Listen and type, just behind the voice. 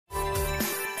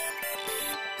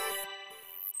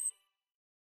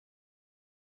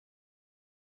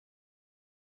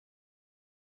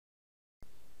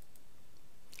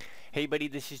Hey buddy,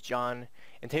 this is John,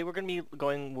 and today we're going to be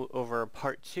going over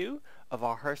part 2 of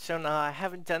our Hearthstone. I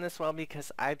haven't done this well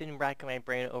because I've been racking my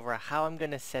brain over how I'm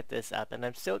going to set this up, and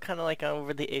I'm still kind of like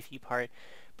over the iffy part,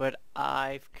 but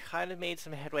I've kind of made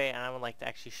some headway, and I would like to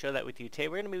actually show that with you. Today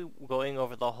we're going to be going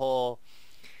over the whole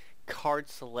card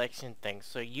selection thing.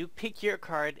 So you pick your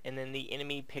card and then the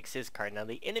enemy picks his card. Now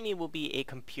the enemy will be a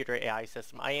computer AI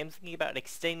system. I am thinking about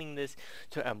extending this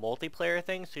to a multiplayer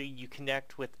thing, so you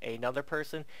connect with another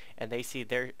person and they see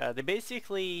their they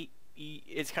basically,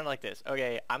 it's kind of like this.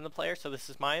 Okay, I'm the player, so this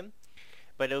is mine,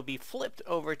 but it'll be flipped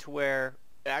over to where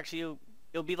actually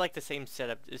it'll be like the same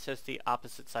setup. It's just the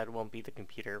opposite side won't be the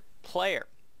computer player.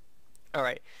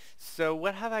 Alright, so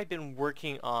what have I been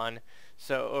working on?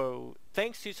 So,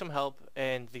 thanks to some help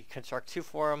in the Construct 2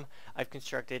 forum, I've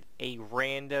constructed a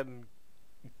random,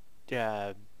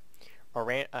 basically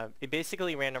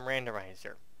random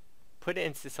randomizer. Put it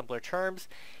into simpler terms,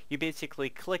 you basically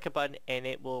click a button and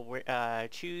it will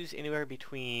choose anywhere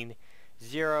between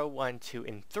 0, 1, 2,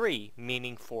 and 3,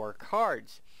 meaning 4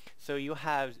 cards. So you'll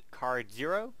have card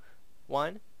 0,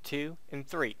 1, 2, and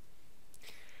 3.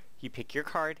 You pick your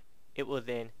card. It will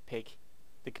then pick,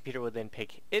 the computer will then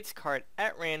pick its card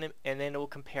at random, and then it will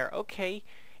compare, okay,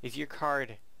 is your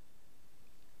card,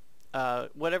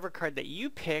 whatever card that you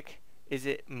pick, is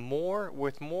it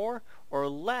worth more or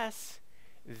less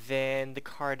than the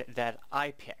card that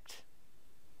I picked?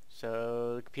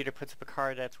 So the computer puts up a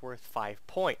card that's worth 5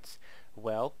 points.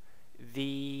 Well,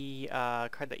 the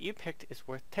card that you picked is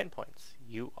worth 10 points.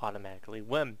 You automatically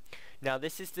win. Now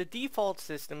this is the default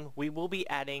system. We will be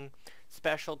adding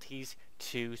specialties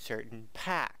to certain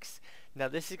packs. Now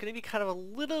this is going to be kind of a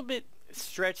little bit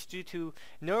stretched due to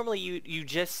normally you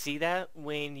just see that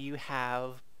when you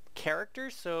have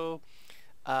characters. So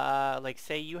like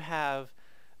say you have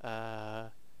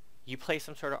you play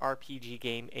some sort of RPG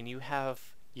game and you're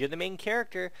the main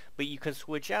character, but you can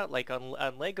switch out like on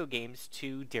Lego games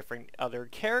to different other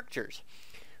characters.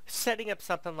 Setting up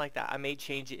something like that, I may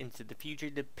change it into the future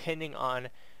depending on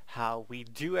how we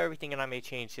do everything, and I may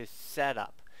change this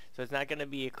setup. So it's not going to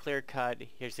be a clear cut,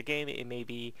 here's the game. It may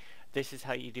be, this is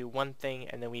how you do one thing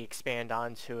and then we expand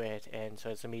onto it, and so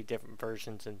it's going to be different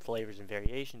versions and flavors and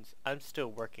variations. I'm still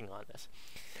working on this.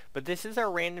 But this is our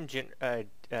random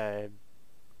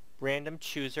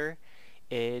chooser.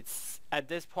 It's, at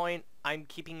this point, I'm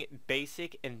keeping it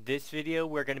basic. In this video,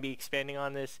 we're going to be expanding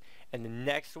on this, and the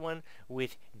next one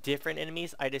with different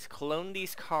enemies. I just cloned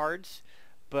these cards,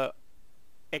 but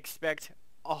expect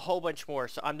a whole bunch more.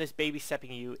 So I'm just baby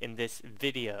stepping you in this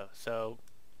video, so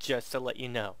just to let you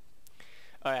know.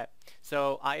 Alright,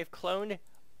 so I have cloned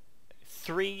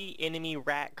 3 enemy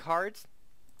rat cards.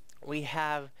 We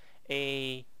have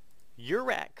your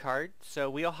rat card, so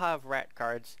we all have rat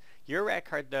cards. Your rat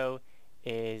card, though,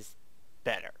 is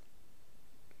better.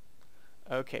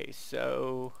 Okay,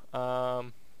 so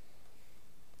I'm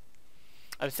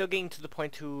still getting to the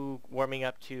point to warming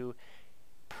up to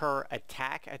per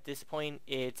attack. At this point,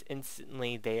 it's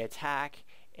instantly they attack,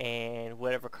 and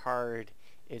whatever card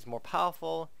is more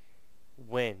powerful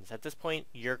wins. At this point,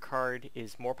 your card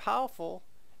is more powerful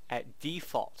at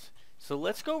default. So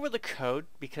let's go over the code,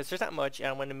 because there's not much, and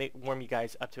I want to warm you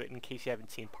guys up to it in case you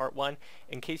haven't seen part 1.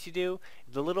 In case you do,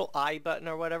 the little I button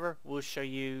or whatever will show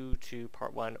you to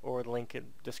part 1, or the link in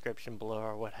the description below,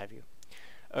 or what have you.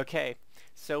 Okay,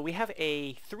 so we have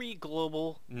 3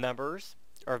 global numbers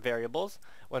or variables.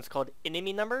 One's called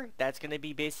enemy number. That's going to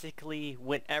be basically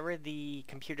whenever the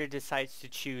computer decides to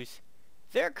choose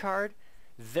their card,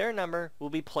 their number will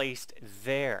be placed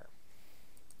there.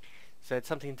 So it's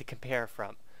something to compare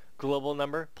from. Global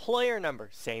number, player number,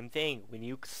 same thing. When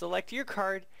you select your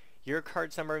card's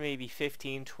number may be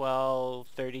 15, 12,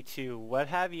 32, what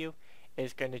have you,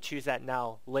 is going to choose that.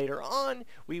 Now, later on,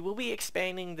 we will be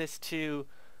expanding this to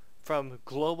from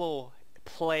global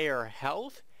player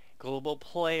health, global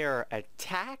player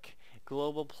attack,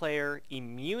 global player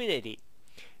immunity.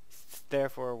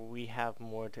 Therefore, we have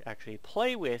more to actually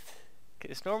play with,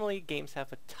 because normally games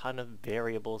have a ton of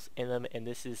variables in them, and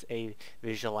this is a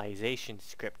visualization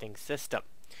scripting system.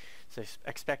 So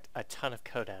expect a ton of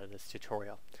code out of this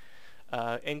tutorial.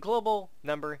 And global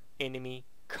number enemy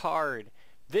card.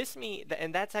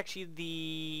 And that's actually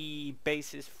the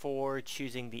basis for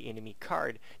choosing the enemy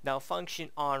card. Now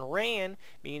function on ran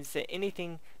means that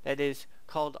anything that is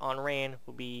called on ran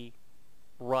will be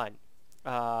run.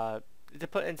 To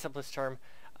put in simplest term,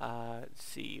 let's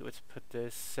see, let's put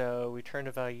this, so return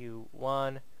to value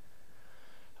 1.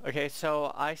 Okay,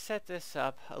 so I set this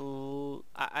up to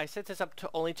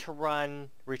only to run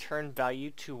return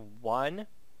value to 1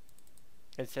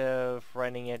 instead of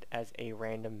running it as a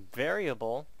random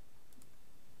variable.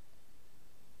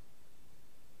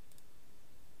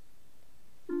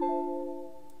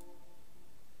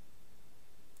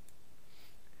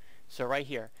 So right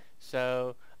here.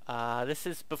 So this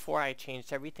is before I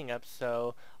changed everything up.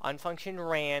 So on function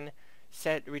ran,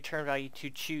 set return value to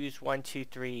choose 1, 2,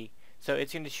 3. So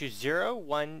it's going to choose 0,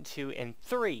 1, 2, and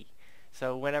 3.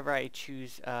 So whenever I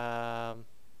choose, now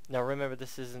remember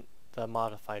this isn't the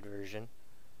modified version.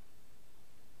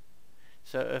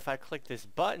 So if I click this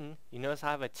button, you notice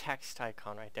I have a text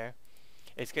icon right there.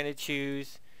 It's going to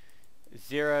choose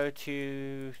 0,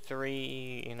 2,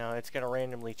 3, you know, it's going to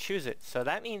randomly choose it. So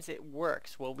that means it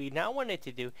works. What we now want it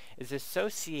to do is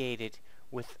associate it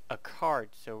with a card.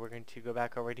 So we're going to go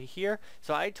back over to here.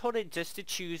 So I told it just to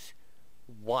choose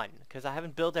 1 because I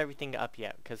haven't built everything up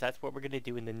yet, because that's what we're going to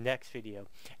do in the next video,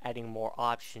 adding more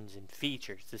options and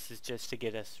features. This is just to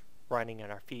get us running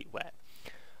and our feet wet.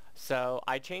 So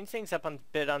I changed things up a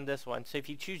bit on this one. So if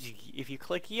you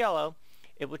click yellow,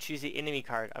 it will choose the enemy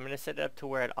card. I'm going to set it up to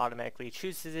where it automatically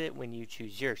chooses it when you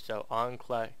choose yours. So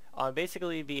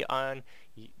basically be on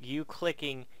you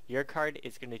clicking your card,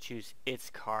 it's going to choose its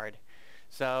card.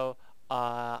 So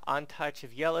on touch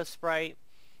of yellow sprite,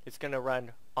 it's going to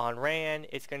run on ran.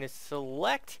 It's going to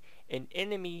select an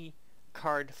enemy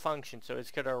card function. So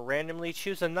it's going to randomly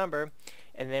choose a number,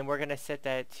 and then we're going to set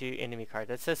that to enemy card.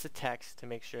 That's just a text to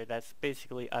make sure that's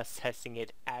basically us testing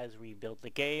it as we build the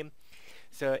game.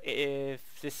 So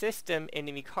if the system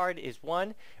enemy card is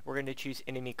 1, we're going to choose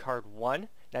enemy card 1.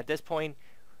 Now at this point,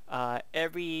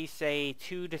 every say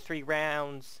 2 to 3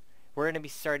 rounds, we're going to be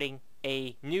starting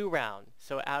a new round.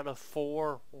 So out of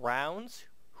 4 rounds,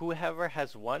 whoever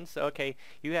has 1, so okay,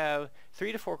 you have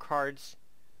 3 to 4 cards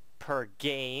per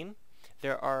game.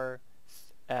 There are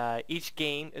each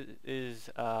game is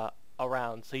a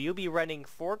round, so you'll be running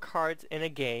 4 cards in a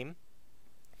game,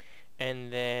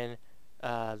 and then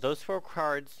those 4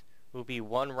 cards will be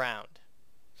 1 round.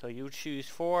 So you choose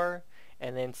 4,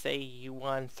 and then say you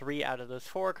won 3 out of those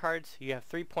 4 cards, you have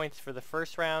 3 points for the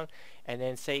first round, and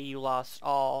then say you lost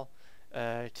all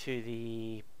to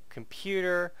the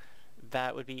computer.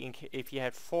 That would be if you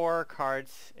had 4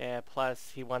 cards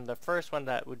plus he won the first one,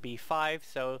 that would be 5,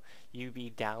 so you'd be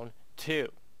down 2.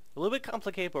 A little bit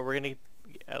complicated, but we're going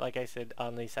to, like I said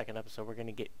on the second episode, we're going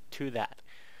to get to that.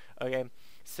 Okay,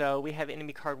 so we have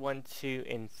enemy card 1, 2,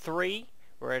 and 3.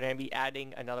 We're going to be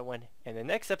adding another one in the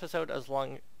next episode, as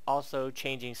long also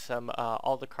changing some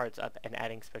all the cards up and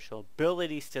adding special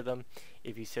abilities to them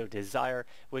if you so desire,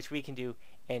 which we can do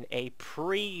in a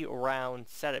pre-round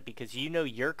setup, because you know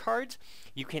your cards,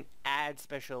 you can add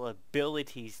special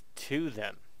abilities to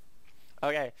them.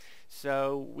 Okay,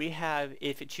 so we have,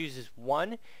 if it chooses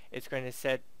 1, it's going to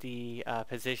set the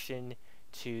position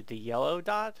to the yellow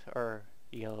dot or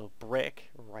yellow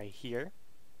brick right here,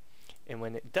 and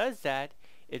when it does that,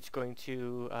 it's going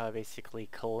to basically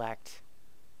collect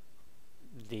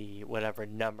the whatever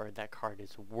number that card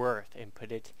is worth and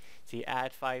put it, see,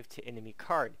 add 5 to enemy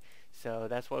card. So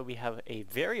that's why we have a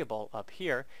variable up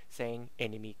here saying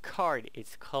enemy card.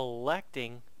 It's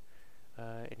collecting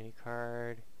enemy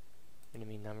card,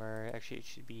 enemy number. Actually, it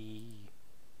should be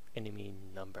enemy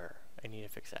number. I need to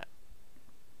fix that.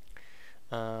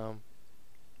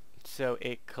 So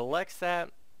it collects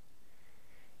that,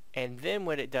 and then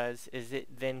what it does is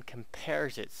it then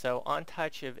compares it. So on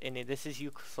touch of any, this is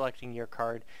you selecting your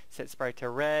card, set sprite to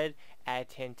red, add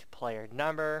 10 to player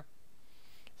number.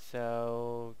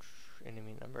 So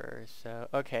enemy number, so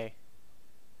okay.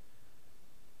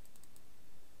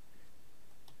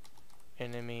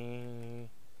 Enemy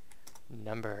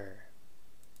number.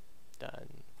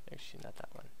 Done. Actually, not that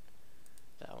one.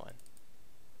 That one.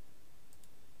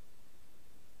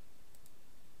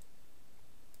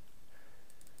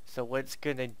 So what it's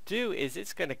going to do is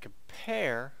it's going to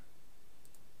compare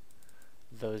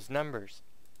those numbers.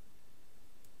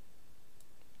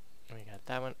 We got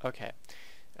that one. Okay.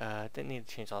 Didn't need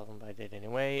to change all of them, but I did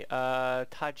anyway.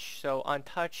 Touch. So on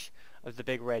touch of the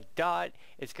big red dot,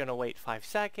 it's going to wait 5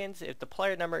 seconds. If the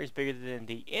player number is bigger than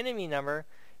the enemy number,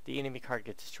 the enemy card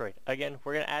gets destroyed. Again,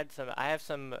 we're going to add some, I have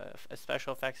some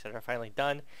special effects that are finally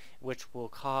done, which will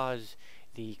cause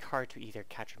the card to either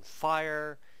catch on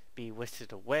fire, be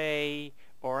whisked away,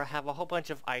 or have a whole bunch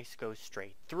of ice go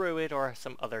straight through it, or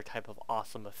some other type of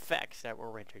awesome effects that were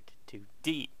rendered too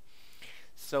deep.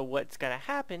 So what's going to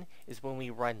happen is when we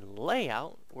run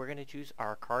layout, we're going to choose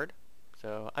our card.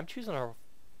 So I'm choosing our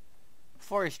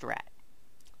forest rat.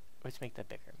 Let's make that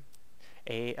bigger.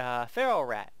 A feral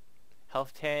rat.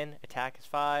 Health 10, attack is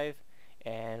 5,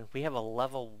 and we have a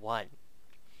level 1.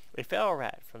 A feral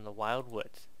rat from the wild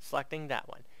woods. Selecting that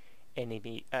one.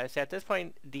 Enemy. So at this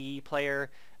point, the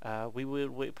player, we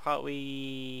would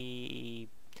probably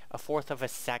a fourth of a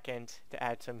second to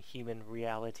add some human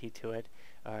reality to it,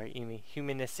 or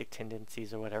humanistic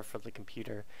tendencies or whatever for the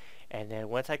computer. And then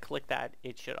once I click that,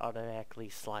 it should automatically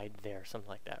slide there, something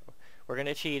like that. We're going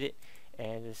to cheat it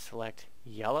and just select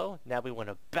yellow. Now we want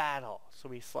to battle. So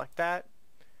we select that.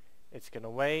 It's going to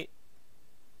wait.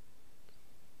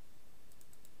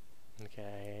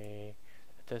 Okay.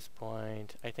 At this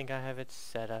point, I think I have it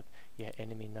set up. Yeah,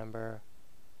 enemy number.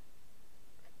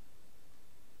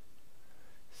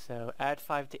 So add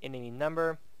 5 to enemy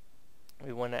number.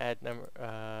 We want to add number.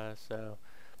 So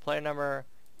player number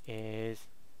is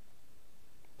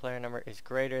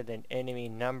greater than enemy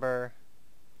number.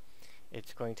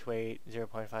 It's going to wait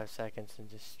 0.5 seconds and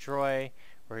destroy.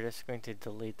 We're just going to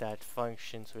delete that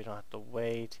function so we don't have to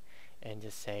wait and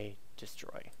just say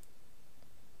destroy.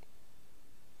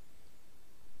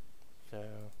 So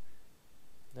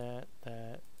that,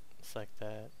 select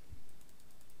that.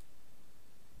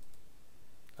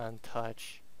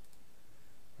 Untouch.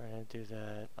 We're going to do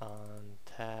that on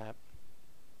tap.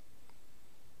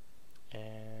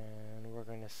 And we're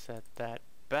going to set that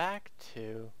back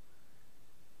to,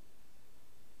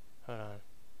 hold on.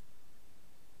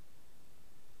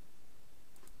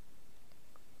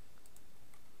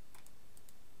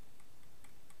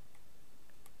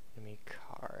 Enemy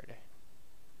card.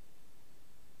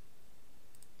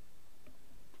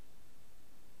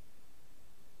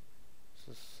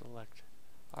 So select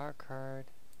our card,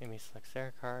 enemy selects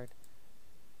their card,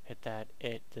 hit that,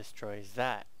 it destroys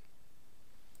that.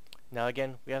 Now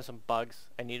again, we have some bugs.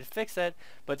 I need to fix it,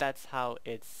 but that's how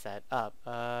it's set up.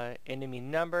 Enemy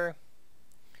number.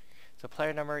 So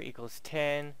player number equals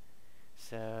 10.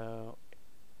 So,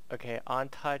 okay, on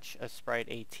touch a sprite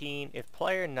 18. If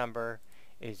player number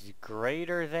is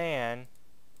greater than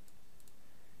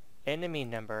enemy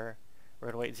number,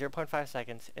 we're going to wait 0.5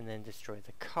 seconds and then destroy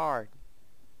the card.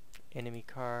 Enemy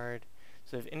card.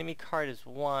 So if enemy card is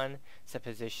 1, set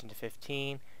position to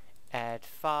 15. Add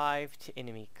 5 to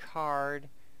enemy card.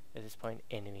 At this point,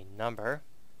 enemy number.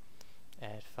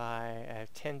 Add 5. Add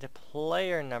 10 to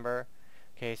player number.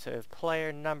 Okay, so if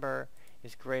player number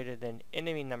is greater than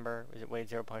enemy number, wait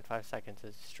 0.5 seconds to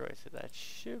destroy. So that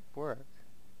should work.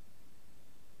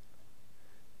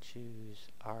 Choose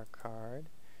our card.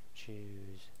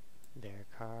 Choose their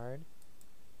card.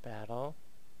 Battle.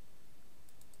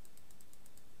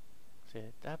 See,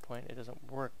 at that point, it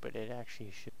doesn't work, but it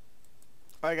actually should.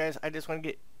 Alright guys, I just want to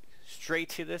get straight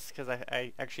to this because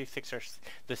I actually fixed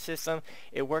the system.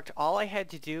 It worked. All I had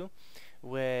to do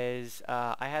was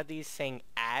I had these saying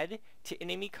add to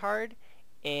enemy card,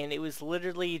 and it was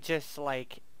literally just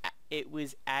like it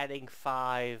was adding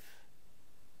 5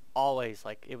 always.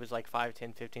 Like it was like 5,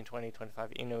 10, 15, 20,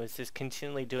 25. You know, it was just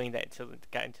continually doing that until it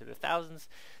got into the thousands.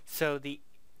 So the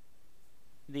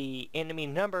enemy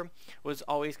number was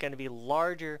always going to be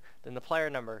larger than the player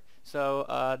number. So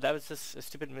that was just a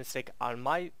stupid mistake on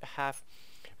my behalf.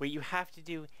 What you have to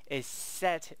do is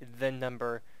set the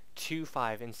number to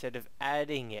 5 instead of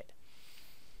adding it.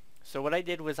 So what I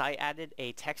did was I added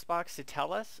a text box to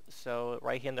tell us. So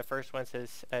right here in the first one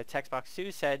says text box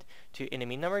 2 said to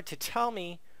enemy number to tell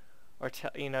me, or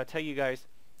tell you guys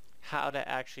how to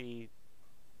actually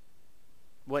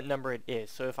what number it is.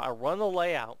 So if I run the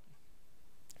layout,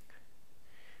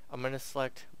 I'm going to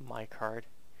select my card,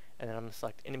 and then I'm going to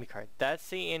select enemy card. That's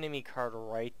the enemy card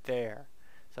right there.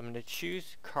 So I'm going to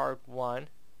choose card 1.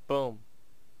 Boom.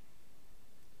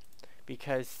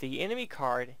 Because the enemy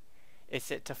card is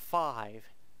set to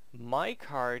 5. My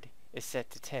card is set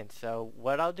to 10. So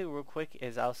what I'll do real quick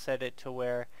is I'll set it to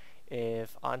where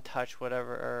if on touch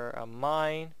whatever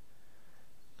mine,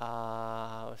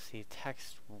 let's see,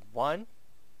 text 1.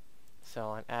 So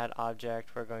on add object,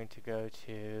 we're going to go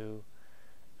to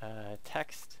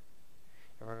text,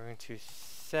 and we're going to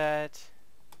set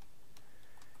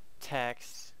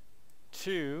text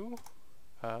to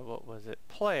what was it,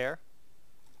 player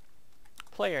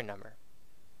number.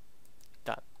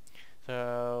 Done.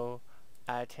 So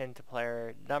add 10 to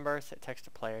player number, set text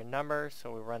to player number.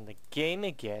 So we run the game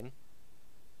again.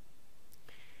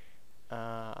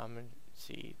 I'm going to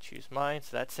see, choose mine.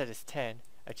 So that set is 10.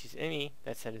 I choose enemy.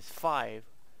 That set is 5.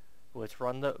 Let's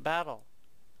run the battle.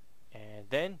 And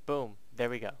then, boom, there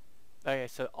we go. Okay,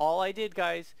 so all I did,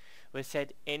 guys, was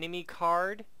set enemy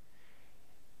card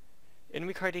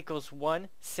equals 1,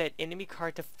 set enemy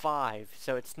card to 5.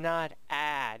 So it's not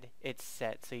add, it's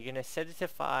set. So you're going to set it to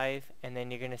 5, and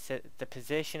then you're going to set the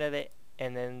position of it,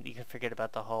 and then you can forget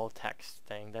about the whole text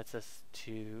thing. That's just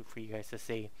for you guys to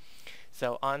see.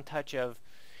 So on touch of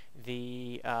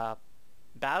the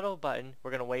battle button,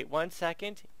 we're going to wait 1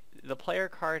 second. The player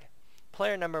card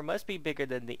player number must be bigger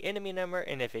than the enemy number,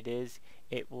 and if it is,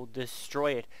 it will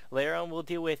destroy it. Later on, we'll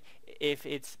deal with if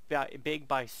it's big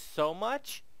by so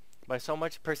much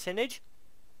percentage,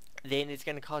 then it's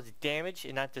going to cause damage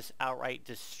and not just outright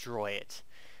destroy it.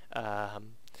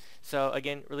 So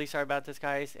again, really sorry about this,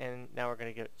 guys, and now we're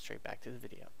going to get straight back to the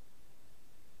video.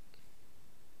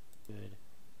 Good.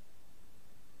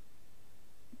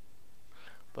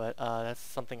 But that's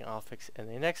something I'll fix in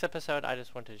the next episode. I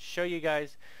just wanted to show you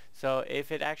guys. So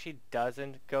if it actually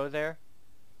doesn't go there,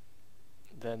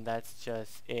 then that's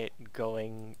just it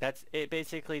going. That's it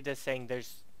basically just saying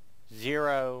there's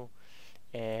 0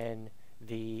 in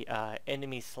the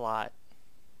enemy slot.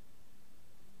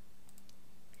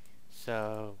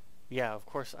 So yeah, of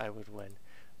course I would win.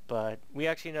 But we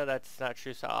actually know that's not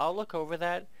true. So I'll look over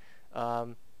that.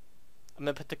 I'm going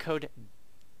to put the code.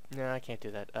 No, I can't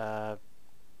do that.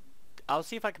 I'll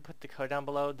see if I can put the code down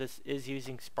below. This is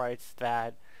using sprites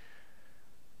that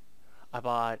I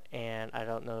bought, and I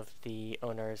don't know if the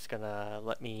owner is gonna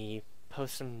let me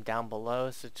post them down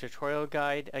below. So tutorial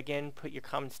guide, again, put your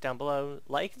comments down below.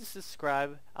 Like and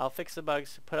subscribe. I'll fix the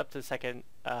bugs, put up the second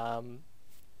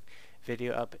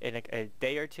video up in a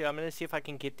day or two. I'm going to see if I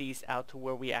can get these out to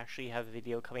where we actually have a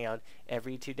video coming out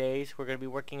every 2 days. We're going to be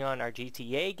working on our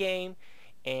GTA game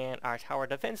and our tower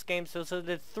defense games. Those are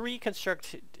the three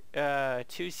Construct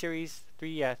 2 series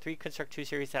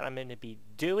that I'm going to be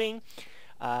doing.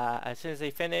 As soon as they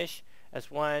finish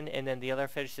as one and then the other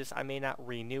finishes, I may not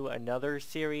renew another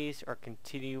series or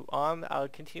continue on. I'll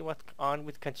continue on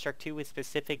with Construct 2 with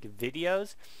specific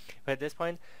videos, but at this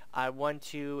point I want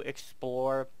to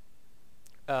explore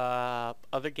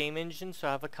other game engines. So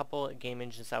I have a couple of game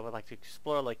engines I would like to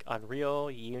explore, like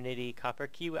Unreal, Unity,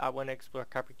 CopperCube. I want to explore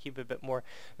CopperCube a bit more.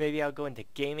 Maybe I'll go into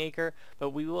GameMaker,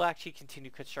 but we will actually continue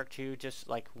Construct 2 just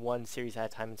like one series at a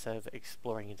time instead of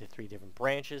exploring into 3 different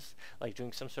branches, like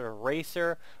doing some sort of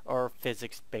racer or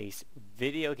physics-based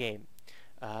video game.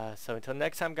 So until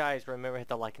next time, guys, remember to hit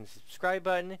the like and subscribe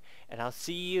button, and I'll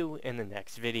see you in the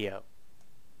next video.